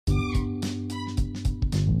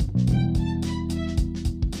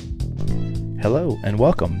Hello and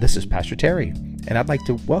welcome. This is Pastor Terry, and I'd like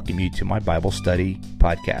to welcome you to my Bible study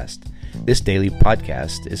podcast. This daily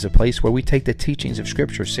podcast is a place where we take the teachings of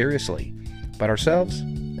Scripture seriously, but ourselves,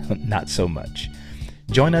 not so much.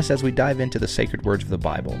 Join us as we dive into the sacred words of the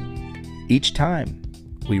Bible. Each time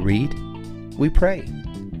we read, we pray,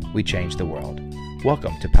 we change the world.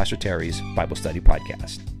 Welcome to Pastor Terry's Bible Study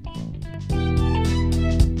Podcast.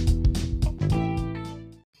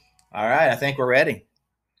 All right, I think we're ready.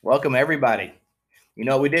 Welcome, everybody. You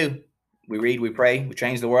know what we do. We read, we pray, we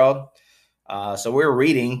change the world. So we're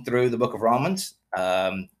reading through the book of Romans.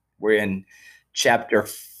 We're in chapter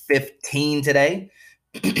 15 today.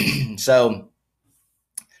 So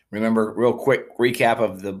remember, real quick recap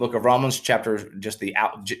of the book of Romans, just the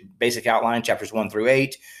basic outline, chapters 1 through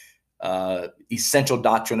 8, essential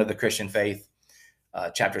doctrine of the Christian faith,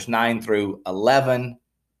 chapters 9 through 11.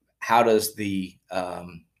 How does the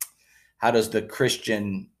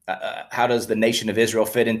nation of Israel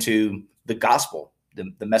fit into the gospel,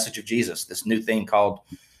 the message of Jesus, this new thing called,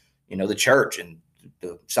 the church and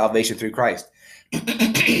the salvation through Christ?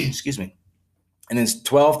 Excuse me. And then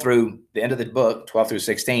 12 through the end of the book, 12 through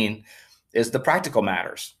 16, is the practical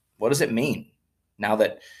matters. What does it mean now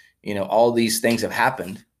that, all these things have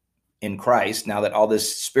happened in Christ, now that all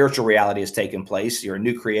this spiritual reality has taken place? You're a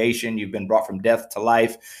new creation. You've been brought from death to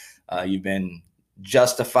life. You've been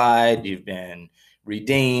justified. You've been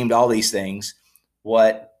redeemed, all these things.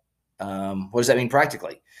 What does that mean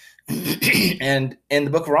practically? And in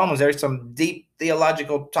the book of Romans, there's some deep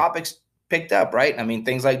theological topics picked up, right? I mean,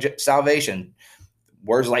 things like salvation,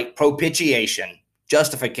 words like propitiation,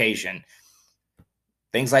 justification,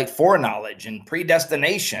 things like foreknowledge and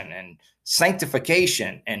predestination and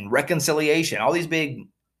sanctification and reconciliation, all these big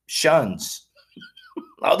shuns,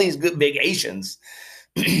 all these good big Asians.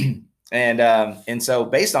 And so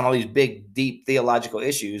based on all these big, deep theological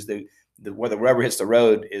issues, where the rubber hits the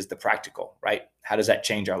road is the practical, right? How does that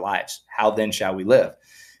change our lives? How then shall we live?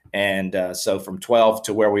 And so from 12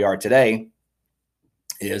 to where we are today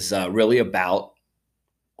is really about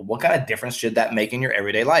what kind of difference should that make in your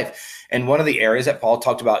everyday life? And one of the areas that Paul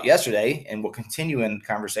talked about yesterday, and we'll continue in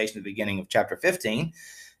conversation at the beginning of chapter 15,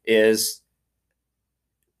 is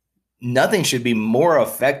nothing should be more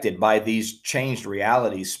affected by these changed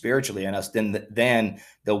realities spiritually in us than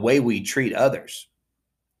the way we treat others.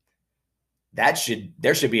 There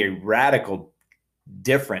should be a radical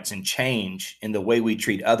difference and change in the way we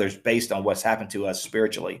treat others based on what's happened to us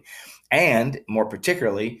spiritually. And more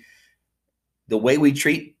particularly, the way we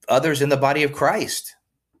treat others in the body of Christ.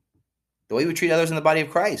 The way we treat others in the body of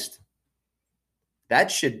Christ. That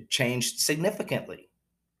should change significantly.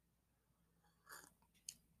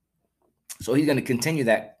 So he's going to continue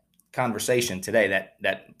that conversation today,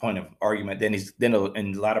 that point of argument. Then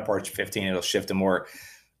in the latter parts of 15, it'll shift to more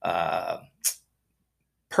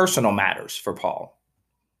personal matters for Paul.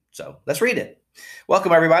 So let's read it.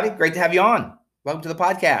 Welcome, everybody. Great to have you on. Welcome to the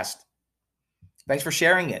podcast. Thanks for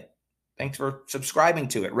sharing it. Thanks for subscribing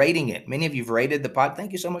to it, rating it. Many of you have rated the pod.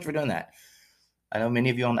 Thank you so much for doing that. I know many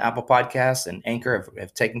of you on Apple Podcasts and Anchor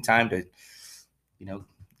have taken time to,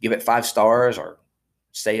 give it 5 stars or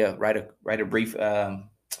write a brief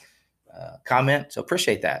comment. So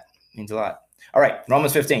appreciate that. It means a lot. All right,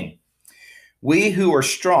 Romans 15. We who are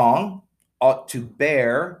strong ought to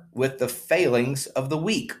bear with the failings of the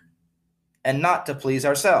weak and not to please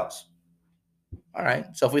ourselves. All right,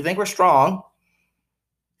 so if we think we're strong,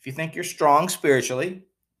 if you think you're strong spiritually,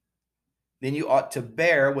 then you ought to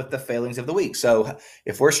bear with the failings of the weak. So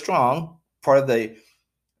if we're strong, part of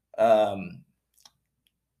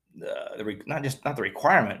not the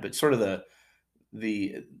requirement, but sort of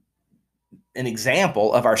an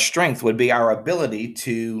example of our strength would be our ability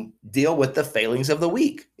to deal with the failings of the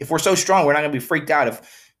weak. If we're so strong, we're not going to be freaked out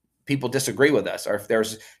if people disagree with us, or if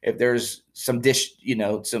there's some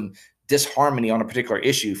disharmony on a particular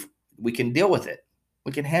issue. We can deal with it.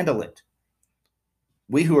 We can handle it.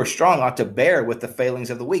 We who are strong ought to bear with the failings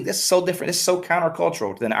of the weak. This is so different. This is so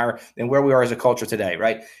countercultural than where we are as a culture today,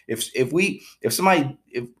 right? If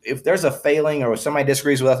there's a failing or if somebody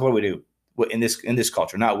disagrees with us, what do we do in this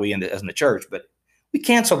culture? Not we as in the church, but we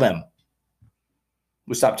cancel them.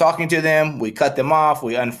 We stop talking to them. We cut them off.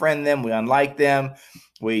 We unfriend them. We unlike them.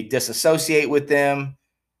 We disassociate with them.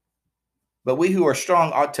 But we who are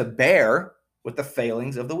strong ought to bear with the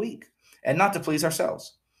failings of the weak and not to please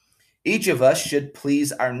ourselves. Each of us should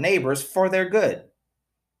please our neighbors for their good,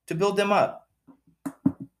 to build them up.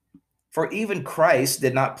 For even Christ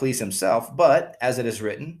did not please himself, but, as it is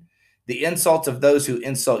written, the insults of those who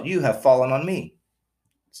insult you have fallen on me.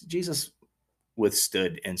 So Jesus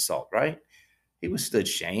withstood insult, right? He withstood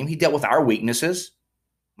shame. He dealt with our weaknesses.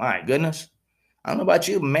 My goodness. I don't know about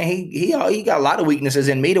you, but man, he got a lot of weaknesses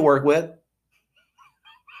in me to work with.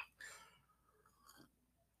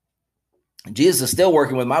 Jesus is still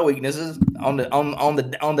working with my weaknesses on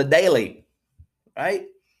the daily, right?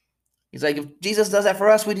 He's like, if Jesus does that for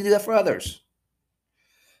us, we do that for others.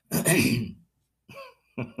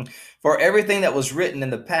 For everything that was written in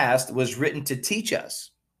the past was written to teach us,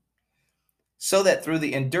 so that through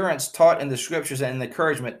the endurance taught in the scriptures and the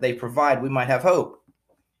encouragement they provide, we might have hope.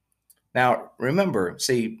 Now, remember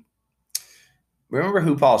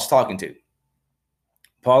who Paul's talking to.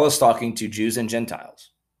 Paul is talking to Jews and Gentiles.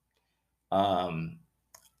 Two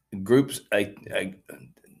groups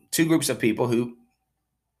of people who,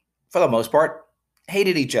 for the most part,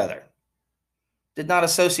 hated each other, did not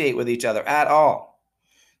associate with each other at all.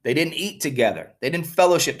 They didn't eat together. They didn't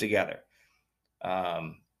fellowship together.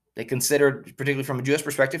 They considered, particularly from a Jewish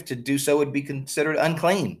perspective, to do so would be considered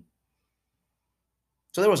unclean.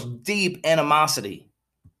 So there was deep animosity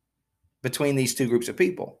between these two groups of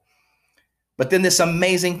people. But then this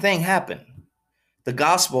amazing thing happened. The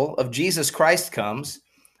gospel of Jesus Christ comes,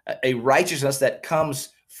 a righteousness that comes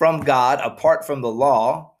from God apart from the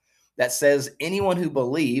law, that says anyone who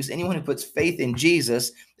believes, anyone who puts faith in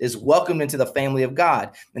Jesus is welcomed into the family of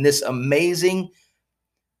God. And this amazing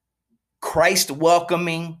Christ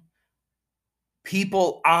welcoming,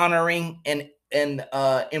 people honoring, and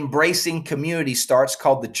embracing community starts,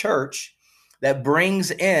 called the church, that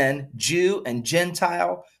brings in Jew and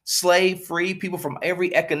Gentile, slave, free, people from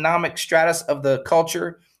every economic stratus of the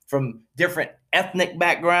culture, from different ethnic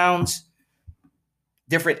backgrounds,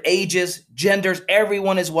 different ages, genders.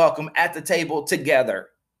 Everyone is welcome at the table together.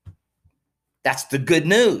 That's the good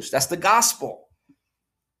news. That's the gospel.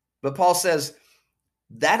 But Paul says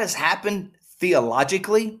that has happened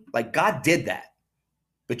theologically. Like, God did that.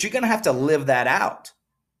 But you're going to have to live that out.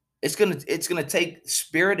 It's going to take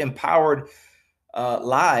spirit-empowered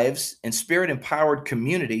lives and spirit-empowered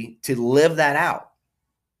community to live that out.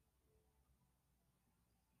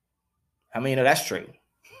 How many know that's true?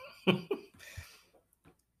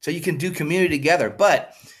 So you can do community together.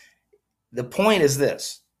 But the point is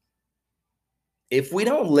this. If we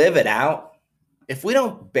don't live it out, if we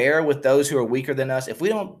don't bear with those who are weaker than us, if we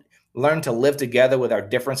don't learn to live together with our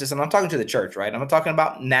differences, and I'm talking to the church, right? I'm not talking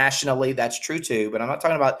about nationally, that's true too, but I'm not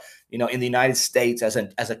talking about, in the United States as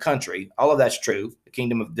a country. All of that's true. The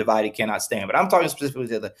kingdom of divided cannot stand. But I'm talking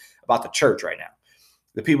specifically about the church right now,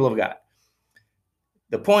 the people of God.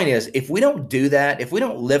 The point is, if we don't do that, if we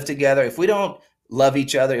don't live together, if we don't love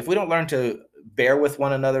each other, if we don't learn to bear with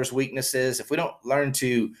one another's weaknesses, if we don't learn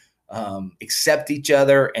to accept each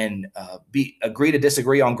other and agree to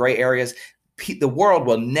disagree on gray areas, the world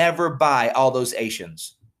will never buy all those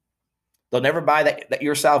Asians. They'll never buy that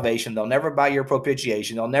your salvation. They'll never buy your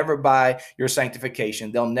propitiation. They'll never buy your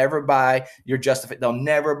sanctification. They'll never buy your justification. They'll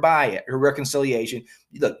never buy it, your reconciliation.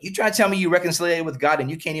 Look, you try to tell me you reconcile with God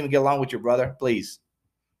and you can't even get along with your brother? Please.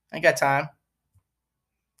 I ain't got time.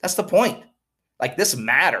 That's the point. Like, this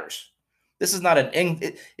matters. This is not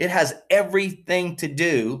it has everything to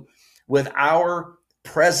do with our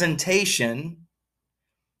presentation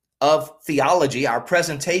of theology, our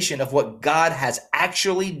presentation of what God has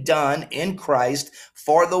actually done in Christ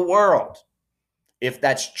for the world. If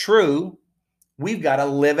that's true, we've got to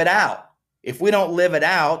live it out. If we don't live it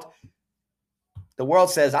out, the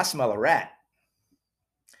world says, I smell a rat.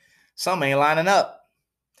 Some ain't lining up.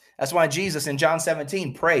 That's why Jesus in John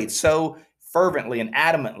 17 prayed so fervently and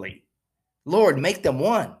adamantly, Lord, make them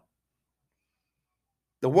one.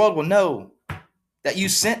 The world will know that you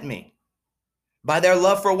sent me by their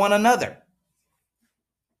love for one another.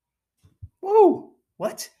 Whoa,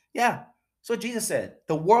 what? Yeah, that's what Jesus said.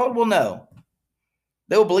 The world will know.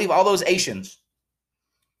 They will believe all those Asians.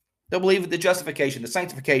 They'll believe the justification, the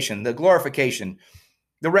sanctification, the glorification,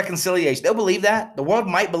 the reconciliation. They'll believe that. The world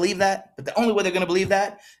might believe that, but the only way they're going to believe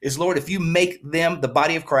that is, Lord, if you make them, the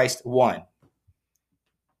body of Christ, one.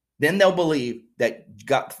 Then they'll believe that,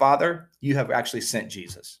 God, Father, you have actually sent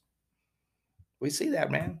Jesus. We see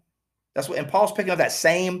that, man. That's what, and Paul's picking up that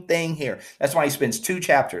same thing here. That's why he spends two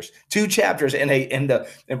chapters in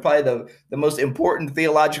probably the most important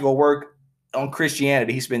theological work on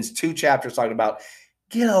Christianity. He spends 2 chapters talking about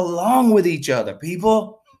get along with each other,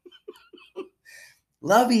 people.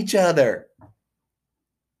 Love each other.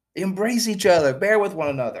 Embrace each other. Bear with one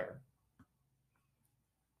another.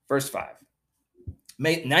 Verse 5.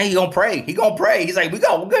 Now he's going to pray. He's going to pray. He's like, we're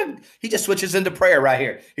good. He just switches into prayer right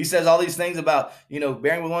here. He says all these things about,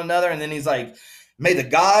 bearing with one another. And then he's like, may the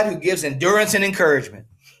God who gives endurance and encouragement.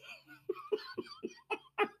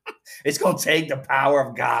 It's going to take the power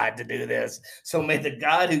of God to do this. So may the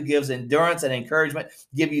God who gives endurance and encouragement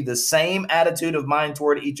give you the same attitude of mind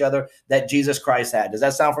toward each other that Jesus Christ had. Does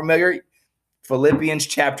that sound familiar? Philippians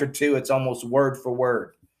chapter 2, it's almost word for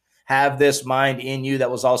word. Have this mind in you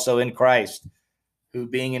that was also in Christ, who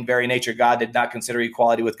being in very nature God did not consider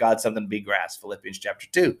equality with God something to be grasped. Philippians chapter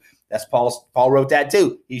 2. That's Paul wrote that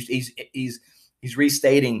too. He's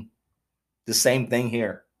restating the same thing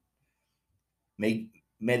here. May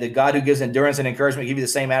the God who gives endurance and encouragement give you the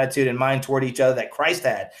same attitude and mind toward each other that Christ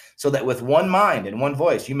had, so that with one mind and one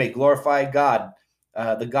voice you may glorify God,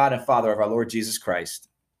 the God and Father of our Lord Jesus Christ.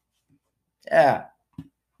 Yeah.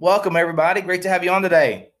 Welcome, everybody. Great to have you on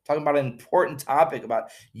today. Talking about an important topic about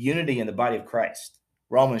unity in the body of Christ.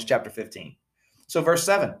 Romans chapter 15. So verse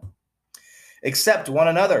 7. Accept one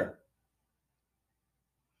another.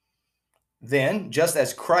 Then, just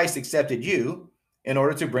as Christ accepted you in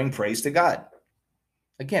order to bring praise to God.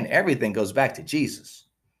 Again, everything goes back to Jesus.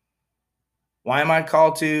 Why am I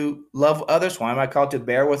called to love others? Why am I called to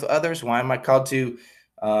bear with others? Why am I called to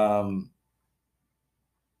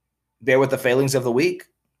bear with the failings of the weak?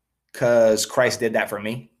 Because Christ did that for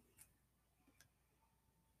me.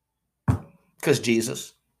 Because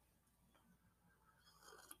Jesus.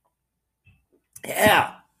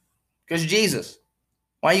 Yeah. Because Jesus.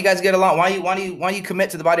 Why you guys get along? Why you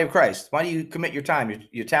commit to the body of Christ? Why do you commit your time,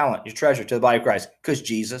 your talent, your treasure to the body of Christ? Because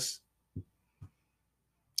Jesus.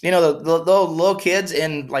 You know, the little kids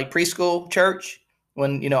in like preschool church,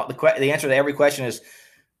 when, you know, the answer to every question is,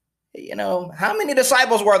 you know, how many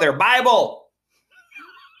disciples were there? Bible.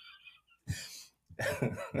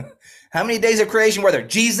 How many days of creation were there?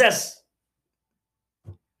 Jesus.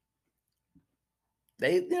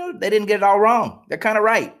 They didn't get it all wrong. They're kind of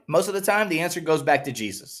right. Most of the time, the answer goes back to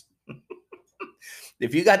Jesus.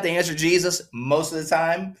 If you got the answer Jesus, most of the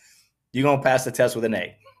time, you're going to pass the test with an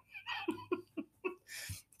A.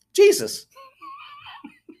 Jesus.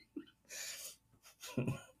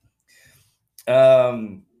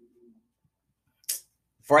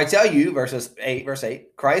 For I tell you, verse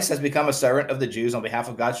 8, Christ has become a servant of the Jews on behalf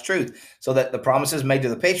of God's truth, so that the promises made to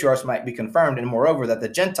the patriarchs might be confirmed, and moreover, that the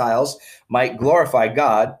Gentiles might glorify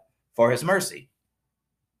God for his mercy.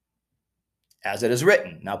 As it is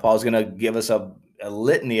written. Now, Paul's going to give us a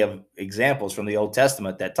litany of examples from the Old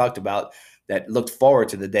Testament that talked about, that looked forward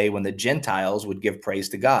to the day when the Gentiles would give praise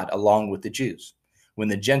to God along with the Jews, when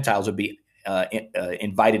the Gentiles would be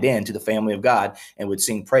invited into the family of God and would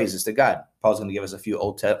sing praises to God. Paul's going to give us a few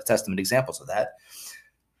Old Testament examples of that.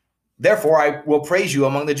 Therefore, I will praise you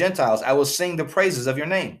among the Gentiles. I will sing the praises of your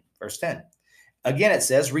name. Verse 10. Again, it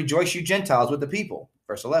says, rejoice you Gentiles with the people.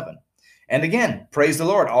 Verse 11. And again, praise the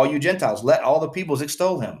Lord, all you Gentiles. Let all the peoples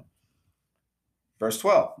extol him. Verse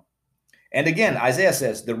 12. And again, Isaiah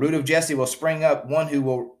says, the root of Jesse will spring up, one who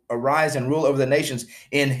will arise and rule over the nations.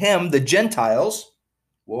 In him, the Gentiles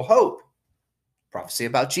will hope. Prophecy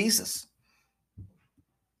about Jesus.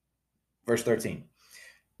 Verse 13.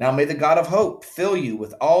 Now may the God of hope fill you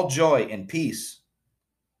with all joy and peace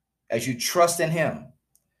as you trust in him,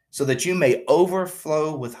 so that you may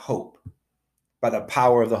overflow with hope by the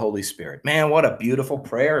power of the Holy Spirit. Man, what a beautiful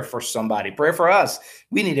prayer for somebody. Prayer for us.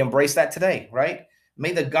 We need to embrace that today, right?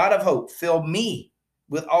 May the God of hope fill me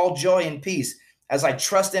with all joy and peace as I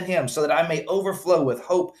trust in him, so that I may overflow with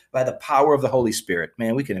hope by the power of the Holy Spirit.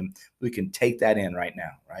 Man, we can take that in right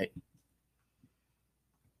now, right?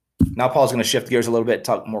 Now Paul's going to shift gears a little bit,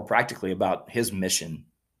 talk more practically about his mission,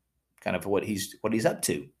 kind of what he's up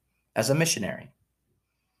to as a missionary.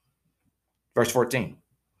 Verse 14.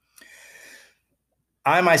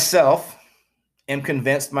 I myself am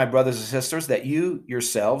convinced, my brothers and sisters, that you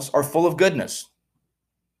yourselves are full of goodness.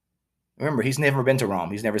 Remember, he's never been to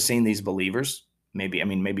Rome. He's never seen these believers.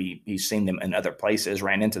 Maybe he's seen them in other places,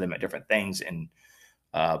 ran into them at different things,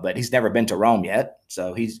 but he's never been to Rome yet.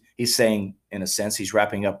 So he's saying, in a sense, he's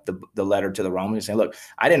wrapping up the letter to the Romans. He's saying, look,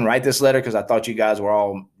 I didn't write this letter because I thought you guys were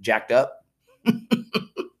all jacked up,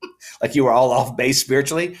 like you were all off base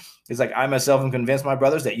spiritually. He's like, I myself am convinced, my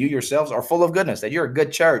brothers, that you yourselves are full of goodness, that you're a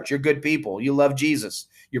good church, you're good people, you love Jesus.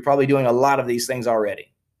 You're probably doing a lot of these things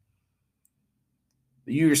already.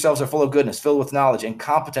 You yourselves are full of goodness, filled with knowledge, and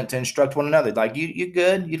competent to instruct one another. Like you're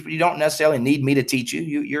good. You don't necessarily need me to teach you.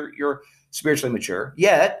 You're spiritually mature.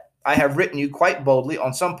 Yet I have written you quite boldly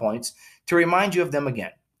on some points to remind you of them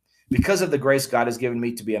again, because of the grace God has given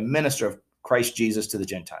me to be a minister of Christ Jesus to the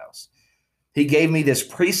Gentiles. He gave me this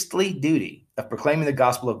priestly duty of proclaiming the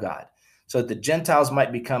gospel of God, so that the Gentiles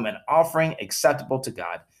might become an offering acceptable to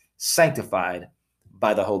God, sanctified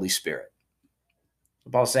by the Holy Spirit.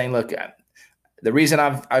 Paul's saying, look, the reason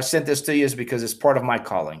I've sent this to you is because it's part of my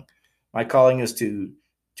calling. My calling is to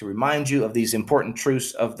to remind you of these important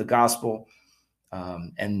truths of the gospel.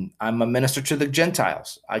 And I'm a minister to the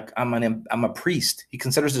Gentiles. I'm a priest. He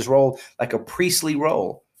considers his role like a priestly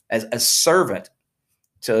role as a servant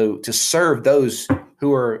to serve those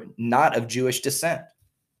who are not of Jewish descent.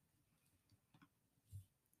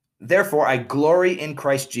 Therefore, I glory in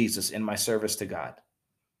Christ Jesus in my service to God.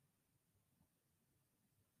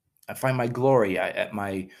 I find my glory,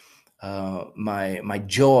 my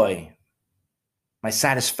joy, my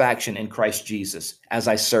satisfaction in Christ Jesus as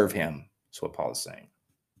I serve him. That's what Paul is saying.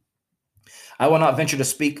 I will not venture to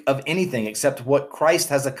speak of anything except what Christ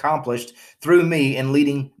has accomplished through me in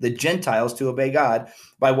leading the Gentiles to obey God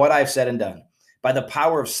by what I have said and done, by the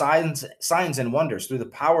power of signs and wonders, through the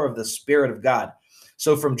power of the Spirit of God.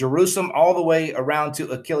 So from Jerusalem all the way around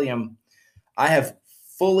to Iconium, I have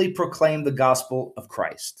fully proclaimed the gospel of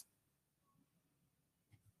Christ.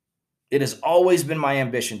 It has always been my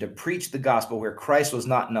ambition to preach the gospel where Christ was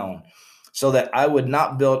not known, so that I would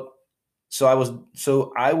not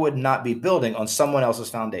be building on someone else's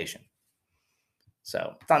foundation.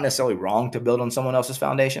 So it's not necessarily wrong to build on someone else's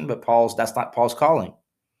foundation, but that's not Paul's calling.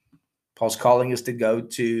 Paul's calling is to go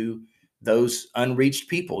to those unreached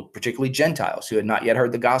people, particularly Gentiles who had not yet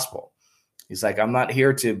heard the gospel. He's like, I'm not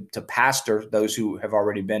here to pastor those who have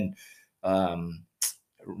already been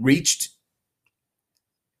reached.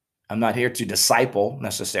 I'm not here to disciple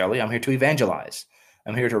necessarily. I'm here to evangelize.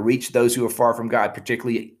 I'm here to reach those who are far from God,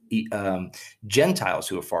 particularly Gentiles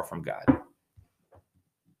who are far from God.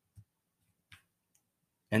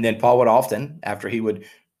 And then Paul would often, after he would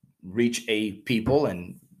reach a people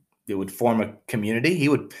and it would form a community, he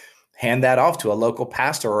would hand that off to a local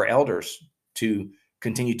pastor or elders to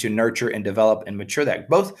continue to nurture and develop and mature that.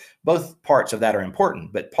 Both parts of that are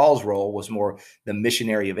important, but Paul's role was more the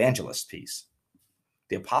missionary evangelist piece,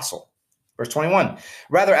 the apostle. Verse 21,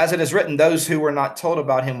 rather, as it is written, those who were not told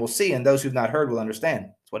about him will see, and those who've not heard will understand.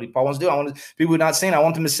 That's what Paul wants to do. I want people who have not seen, I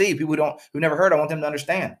want them to see. People who never heard, I want them to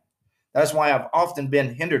understand. That's why I've often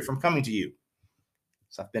been hindered from coming to you.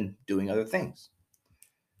 So I've been doing other things.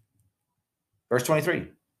 Verse 23,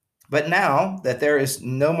 but now that there is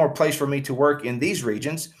no more place for me to work in these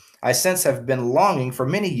regions, I since have been longing for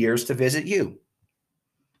many years to visit you.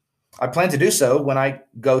 I plan to do so when I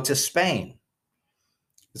go to Spain.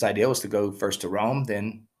 His idea was to go first to Rome,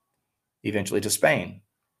 then eventually to Spain.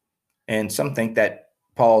 And some think that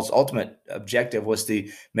Paul's ultimate objective was to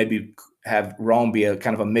maybe have Rome be a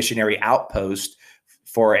kind of a missionary outpost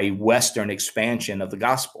for a Western expansion of the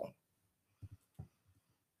gospel.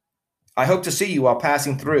 I hope to see you while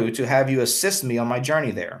passing through, to have you assist me on my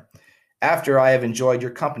journey there, after I have enjoyed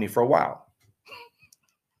your company for a while.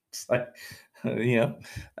 It's like,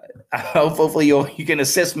 hopefully you can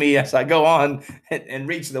assist me as I go on and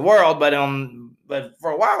reach the world. But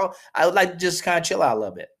for a while, I would like to just kind of chill out a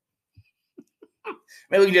little bit.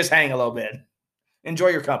 Maybe we can just hang a little bit. Enjoy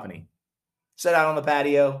your company. Sit out on the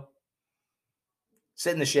patio.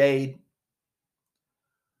 Sit in the shade.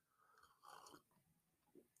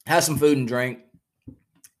 Have some food and drink.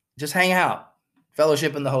 Just hang out.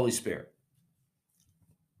 Fellowship in the Holy Spirit.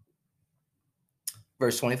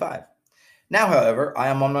 Verse 25. Now, however, I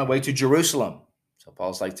am on my way to Jerusalem. So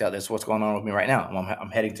Paul's like, tell this what's going on with me right now. I'm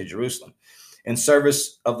heading to Jerusalem in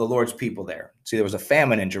service of the Lord's people there. See, there was a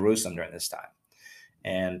famine in Jerusalem during this time.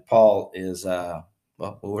 And Paul is,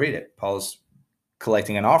 we'll read it. Paul is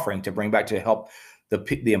collecting an offering to bring back to help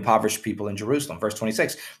the impoverished people in Jerusalem. Verse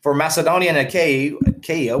 26, for Macedonia and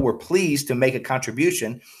Achaia were pleased to make a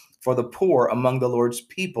contribution for the poor among the Lord's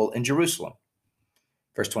people in Jerusalem.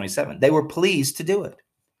 Verse 27, they were pleased to do it.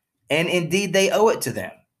 And indeed, they owe it to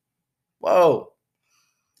them. Whoa.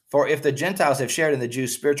 For if the Gentiles have shared in the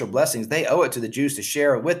Jews' spiritual blessings, they owe it to the Jews to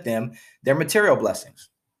share with them their material blessings.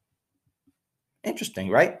 Interesting,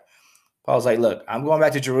 right? Paul's like, look, I'm going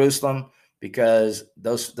back to Jerusalem because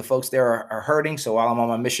the folks there are hurting. So while I'm on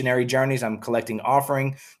my missionary journeys, I'm collecting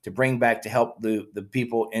offering to bring back to help the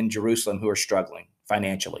people in Jerusalem who are struggling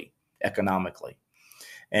financially, economically.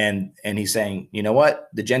 And he's saying, you know what?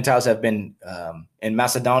 The Gentiles have been in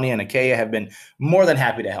Macedonia and Achaia have been more than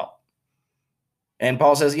happy to help. And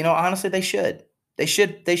Paul says, honestly, they should. They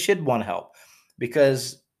should want to help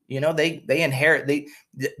because, they inherit.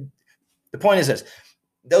 The point is this.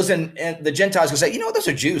 Those in the Gentiles can say, those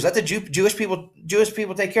are Jews. Let the Jewish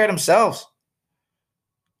people take care of themselves.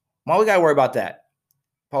 Why we got to worry about that?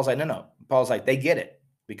 Paul's like, no. Paul's like, they get it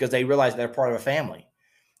because they realize they're part of a family.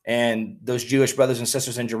 And those Jewish brothers and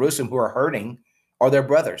sisters in Jerusalem who are hurting are their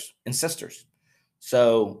brothers and sisters.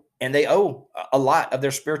 So, and they owe a lot of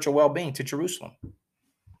their spiritual well-being to Jerusalem,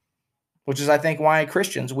 which is, I think, why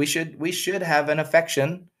Christians, we should have an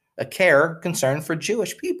affection, a concern for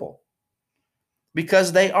Jewish people,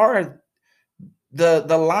 because they are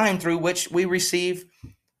the line through which we receive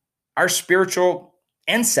our spiritual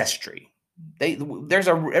ancestry. There's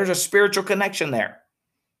a spiritual connection there.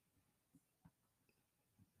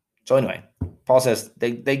 So anyway, Paul says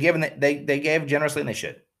they gave generously, and they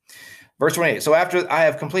should. Verse 28. So after I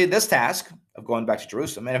have completed this task of going back to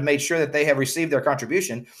Jerusalem and have made sure that they have received their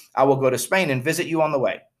contribution, I will go to Spain and visit you on the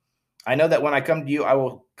way. I know that when I come to you, I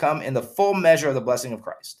will come in the full measure of the blessing of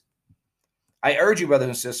Christ. I urge you, brothers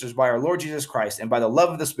and sisters, by our Lord Jesus Christ and by the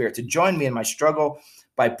love of the Spirit, to join me in my struggle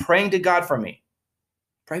by praying to God for me.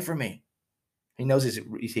 Pray for me. He knows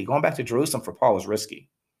going back to Jerusalem for Paul was risky.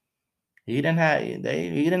 He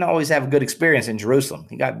didn't always have a good experience in Jerusalem.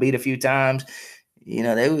 He got beat a few times. He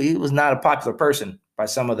was not a popular person by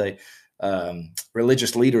some of the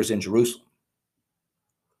religious leaders in Jerusalem.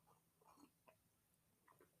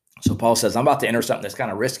 So Paul says, I'm about to enter something that's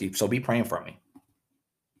kind of risky, so be praying for me.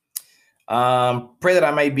 Pray that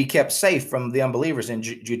I may be kept safe from the unbelievers in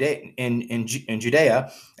Judea, and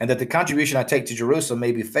that the contribution I take to Jerusalem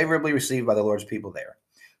may be favorably received by the Lord's people there,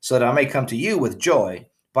 so that I may come to you with joy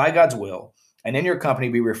by God's will, and in your company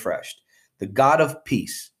be refreshed. The God of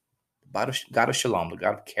peace, God of shalom, the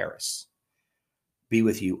God of charis, be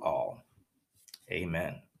with you all.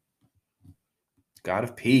 Amen. God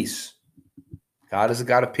of peace. God is a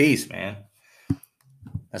God of peace, man.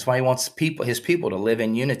 That's why he wants his people to live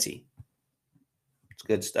in unity. It's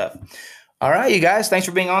good stuff. All right, you guys, thanks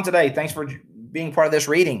for being on today. Thanks for being part of this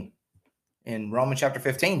reading in Romans chapter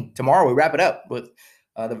 15. Tomorrow we wrap it up with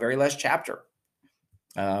the very last chapter.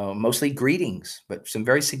 Mostly greetings, but some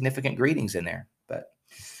very significant greetings in there. But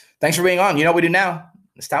thanks for being on. You know what we do now?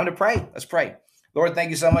 It's time to pray. Let's pray. Lord, thank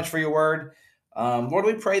you so much for your word. Lord,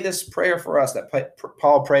 we pray this prayer for us that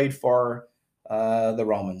Paul prayed for the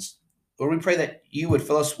Romans. Lord, we pray that you would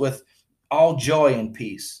fill us with all joy and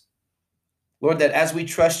peace. Lord, that as we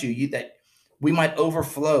trust you, that we might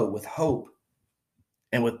overflow with hope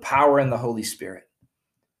and with power in the Holy Spirit.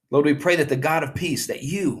 Lord, we pray that the God of peace, that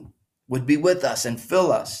you would be with us and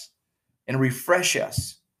fill us and refresh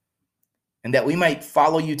us, and that we might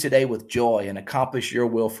follow you today with joy and accomplish your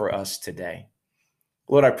will for us today.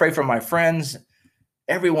 Lord, I pray for my friends,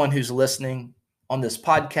 everyone who's listening on this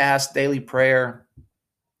podcast, daily prayer,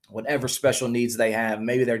 whatever special needs they have.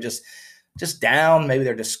 Maybe they're just down. Maybe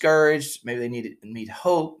they're discouraged. Maybe they need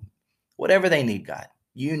hope. Whatever they need, God,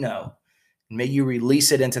 you know. May you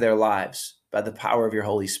release it into their lives by the power of your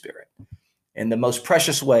Holy Spirit in the most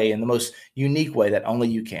precious way, in the most unique way that only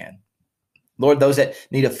you can. Lord, those that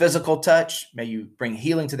need a physical touch, may you bring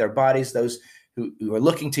healing to their bodies. Those who are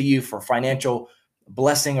looking to you for financial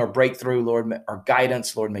blessing or breakthrough, Lord, or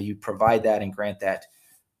guidance, Lord, may you provide that and grant that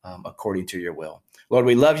according to your will. Lord,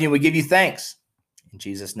 we love you and we give you thanks. In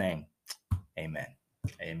Jesus' name, amen.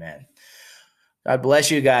 Amen. God bless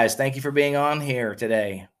you guys. Thank you for being on here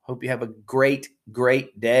today. Hope you have a great,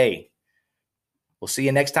 great day. We'll see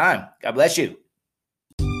you next time. God bless you.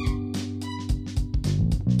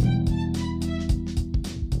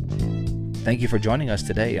 Thank you for joining us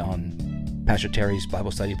today on Pastor Terry's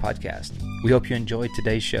Bible Study Podcast. We hope you enjoyed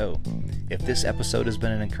today's show. If this episode has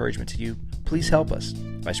been an encouragement to you, please help us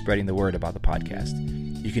by spreading the word about the podcast.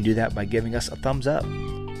 You can do that by giving us a thumbs up,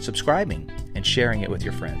 subscribing, and sharing it with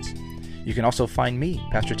your friends. You can also find me,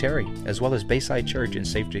 Pastor Terry, as well as Bayside Church in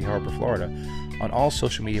Safety Harbor, Florida, on all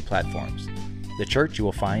social media platforms. The church you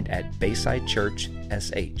will find at Bayside Church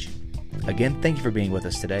SH. Again, thank you for being with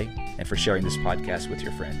us today and for sharing this podcast with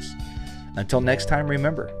your friends. Until next time,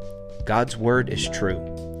 remember, God's word is true.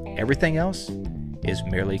 Everything else is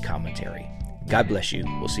merely commentary. God bless you.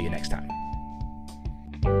 We'll see you next time.